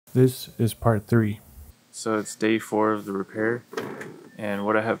This is part 3. So it's day 4 of the repair, and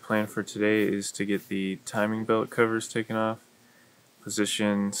what I have planned for today is to get the timing belt covers taken off,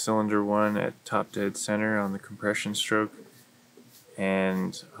 position cylinder 1 at top dead center on the compression stroke,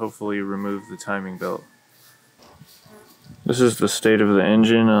 and hopefully remove the timing belt. This is the state of the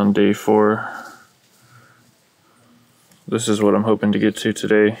engine on day 4. This is what I'm hoping to get to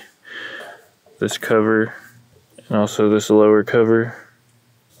today. This cover, and also this lower cover,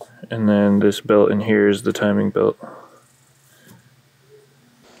 and then this belt in here is the timing belt. I'm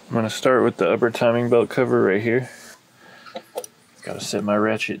going to start with the upper timing belt cover right here. Got to set my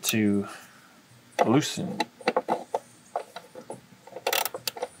ratchet to loosen.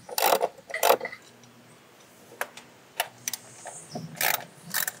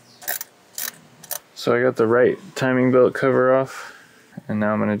 So I got the right timing belt cover off, and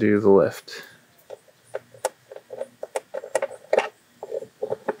now I'm going to do the left.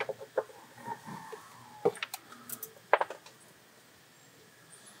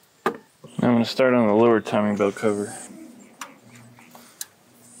 Now I'm going to start on the lower timing belt cover.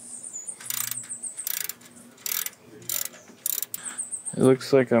 It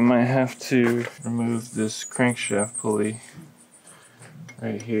looks like I might have to remove this crankshaft pulley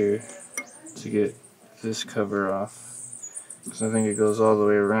right here to get this cover off, because I think it goes all the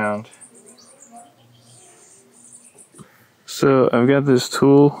way around. So I've got this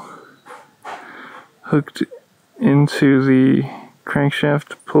tool hooked into the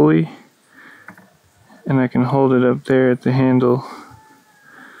crankshaft pulley, and I can hold it up there at the handle.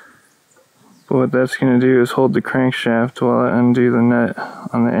 But what that's going to do is hold the crankshaft while I undo the nut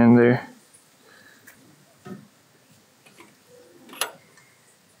on the end there.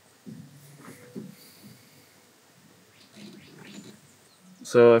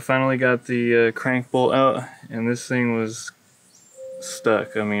 So I finally got the crank bolt out, and this thing was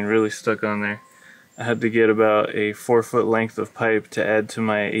stuck. I mean, really stuck on there. I had to get about a 4-foot length of pipe to add to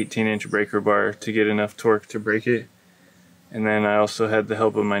my 18-inch breaker bar to get enough torque to break it. And then I also had the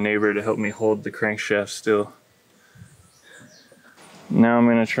help of my neighbor to help me hold the crankshaft still. Now I'm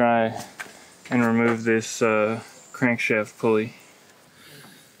going to try and remove this crankshaft pulley.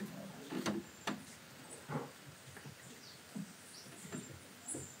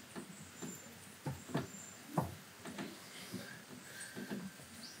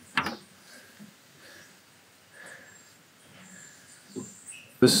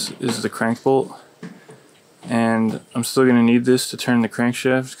 This is the crank bolt, and I'm still going to need this to turn the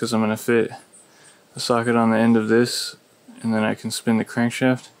crankshaft because I'm going to fit a socket on the end of this, and then I can spin the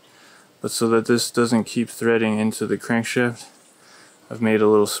crankshaft. But so that this doesn't keep threading into the crankshaft, I've made a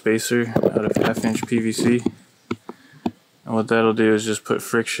little spacer out of 1/2-inch PVC, and what that'll do is just put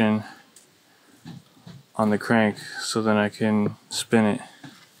friction on the crank so then I can spin it.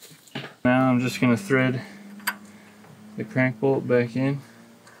 Now I'm just going to thread the crank bolt back in.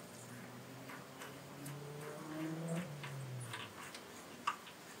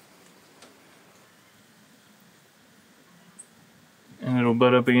 And it'll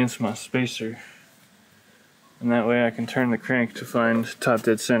butt up against my spacer, and that way I can turn the crank to find top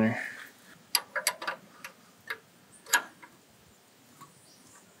dead center.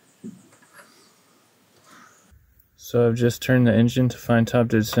 So I've just turned the engine to find top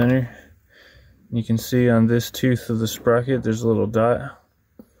dead center. You can see on this tooth of the sprocket there's a little dot,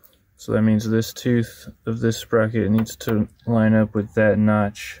 so that means this tooth of this sprocket needs to line up with that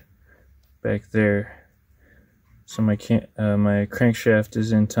notch back there. So my crankshaft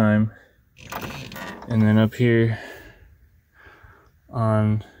is in time. And then up here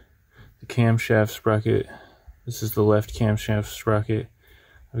on the camshaft sprocket, this is the left camshaft sprocket,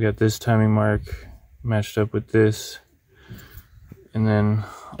 I've got this timing mark matched up with this. And then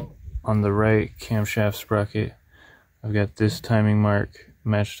on the right camshaft sprocket, I've got this timing mark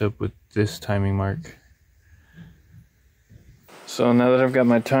matched up with this timing mark. So now that I've got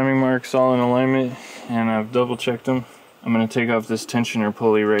my timing marks all in alignment and I've double checked them, I'm going to take off this tensioner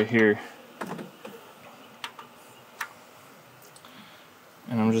pulley right here.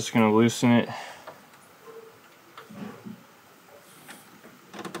 And I'm just going to loosen it.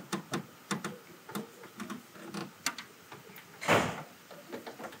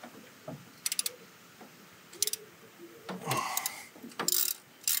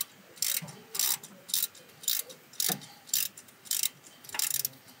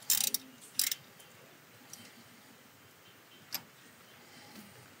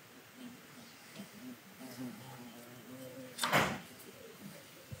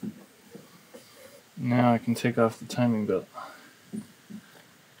 Now I can take off the timing belt.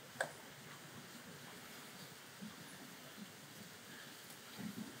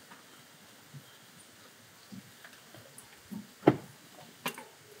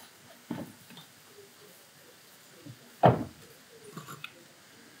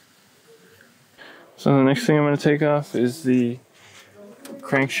 So the next thing I'm going to take off is the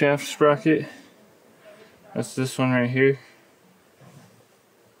crankshaft sprocket. That's this one right here.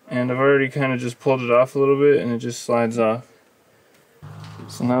 And I've already kind of just pulled it off a little bit and it just slides off.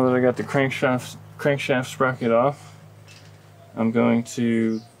 So now that I got the crankshaft sprocket off, I'm going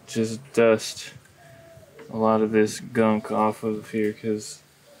to just dust a lot of this gunk off of here because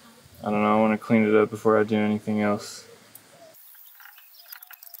I don't know, I want to clean it up before I do anything else.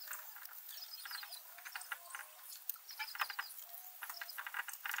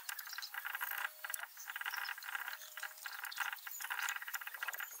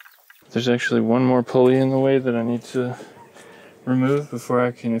 There's actually one more pulley in the way that I need to remove before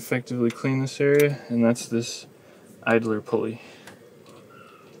I can effectively clean this area, and that's this idler pulley.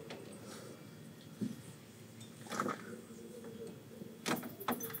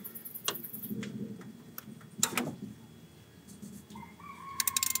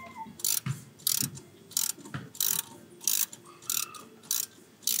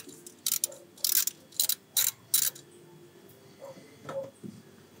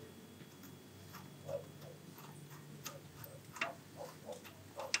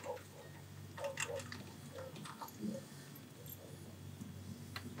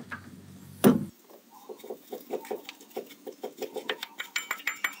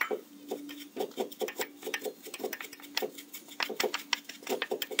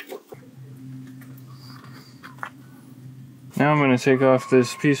 Now I'm going to take off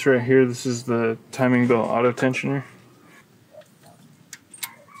this piece right here. This is the timing belt auto tensioner.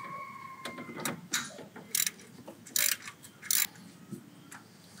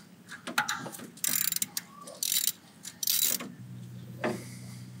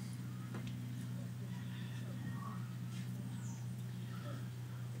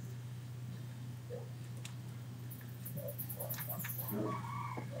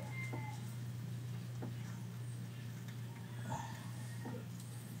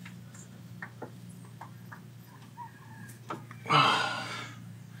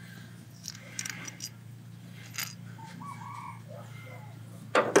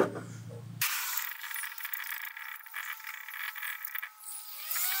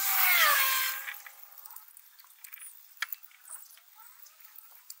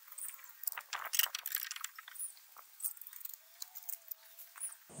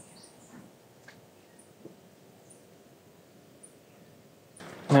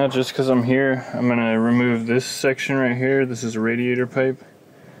 Now just because I'm here, I'm going to remove this section right here. This is a radiator pipe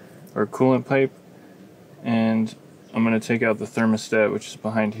or coolant pipe, and I'm going to take out the thermostat, which is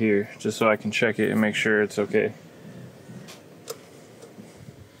behind here, just so I can check it and make sure it's okay.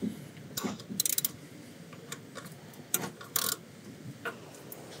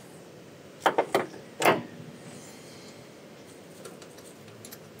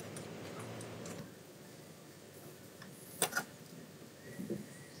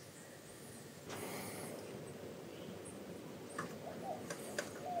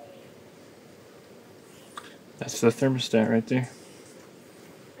 That's the thermostat right there.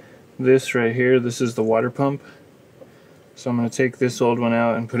 This right here, this is the water pump. So I'm going to take this old one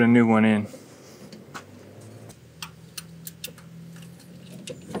out and put a new one in.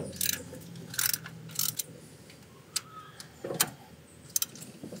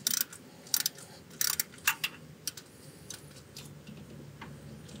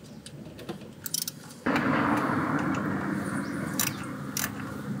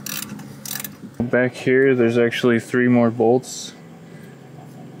 Back here, there's actually 3 more bolts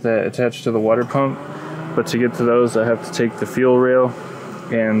that attach to the water pump, but to get to those I have to take the fuel rail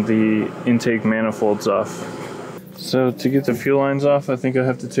and the intake manifolds off. So to get the fuel lines off, I think I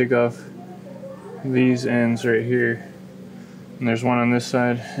have to take off these ends right here, and there's one on this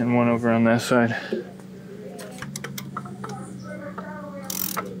side and one over on that side.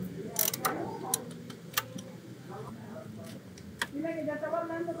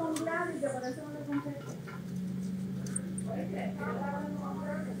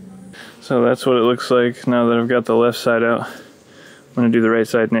 So that's what it looks like now that I've got the left side out. I'm going to do the right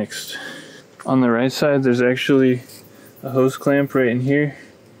side next. On the right side, there's actually a hose clamp right in here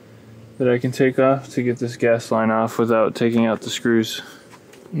that I can take off to get this gas line off without taking out the screws.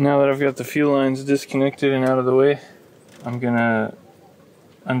 Now that I've got the fuel lines disconnected and out of the way, I'm going to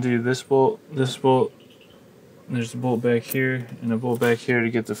undo this bolt, and there's a bolt back here and a bolt back here to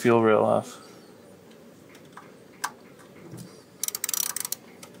get the fuel rail off.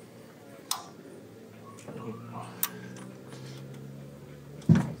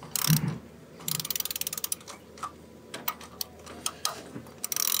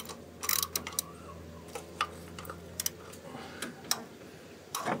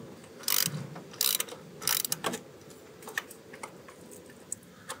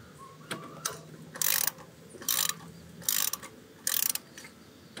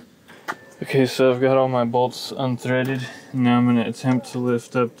 Okay, so I've got all my bolts unthreaded, and now I'm going to attempt to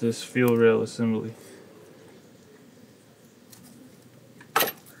lift up this fuel rail assembly.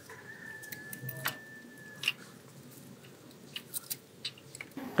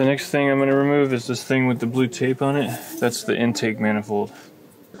 The next thing I'm going to remove is this thing with the blue tape on it. That's the intake manifold.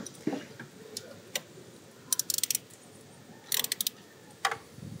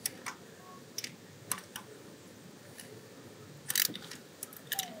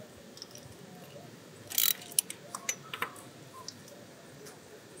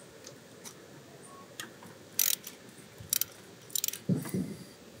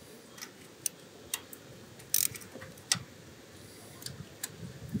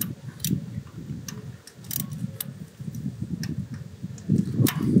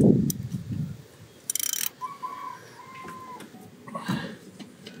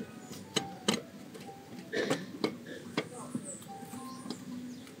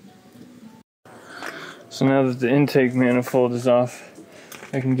 So now that the intake manifold is off,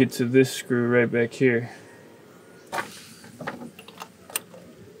 I can get to this screw right back here.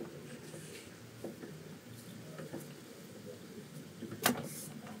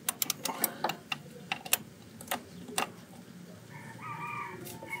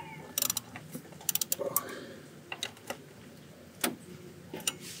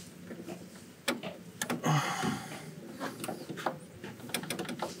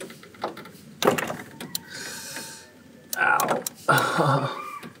 Ow.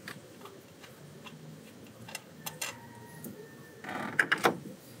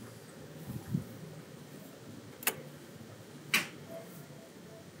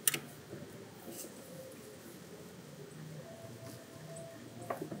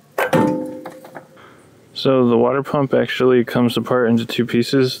 So the water pump actually comes apart into two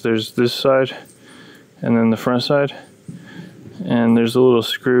pieces. There's this side and then the front side. And there's a little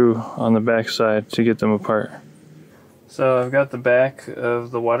screw on the back side to get them apart. So I've got the back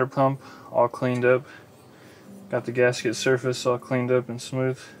of the water pump all cleaned up. Got the gasket surface all cleaned up and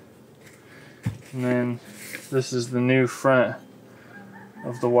smooth. And then this is the new front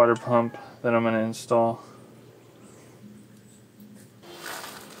of the water pump that I'm going to install.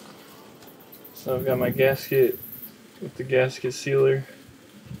 So I've got my gasket with the gasket sealer.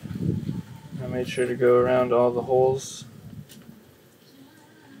 I made sure to go around all the holes.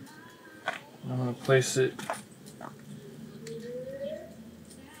 I'm going to place it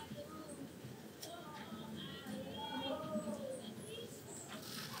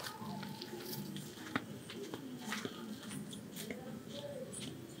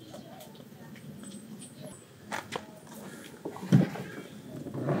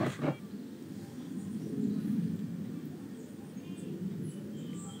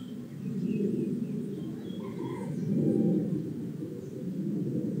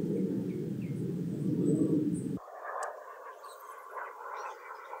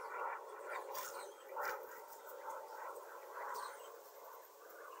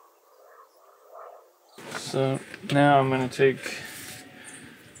So now I'm going to take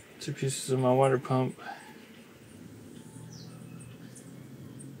two pieces of my water pump.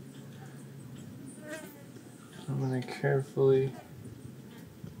 I'm going to carefully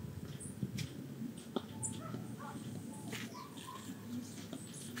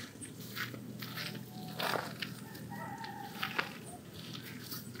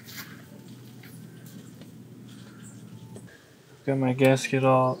got my gasket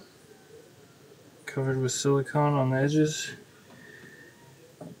all covered with silicone on the edges,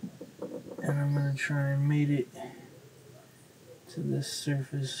 and I'm going to try and mate it to this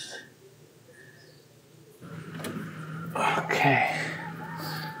surface. Okay.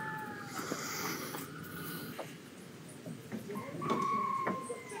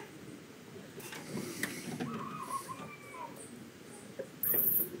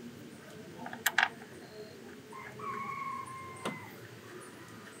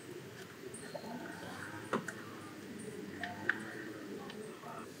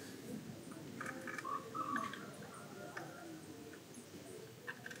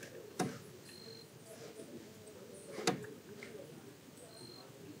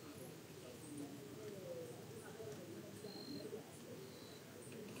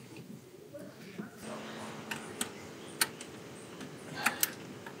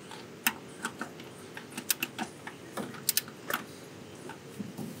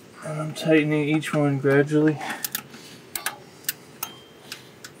 And I'm tightening each one gradually.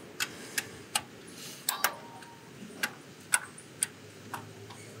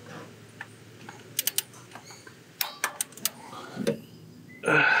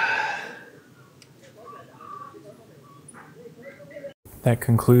 That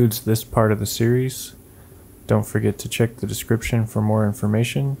concludes this part of the series. Don't forget to check the description for more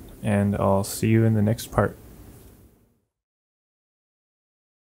information, and I'll see you in the next part.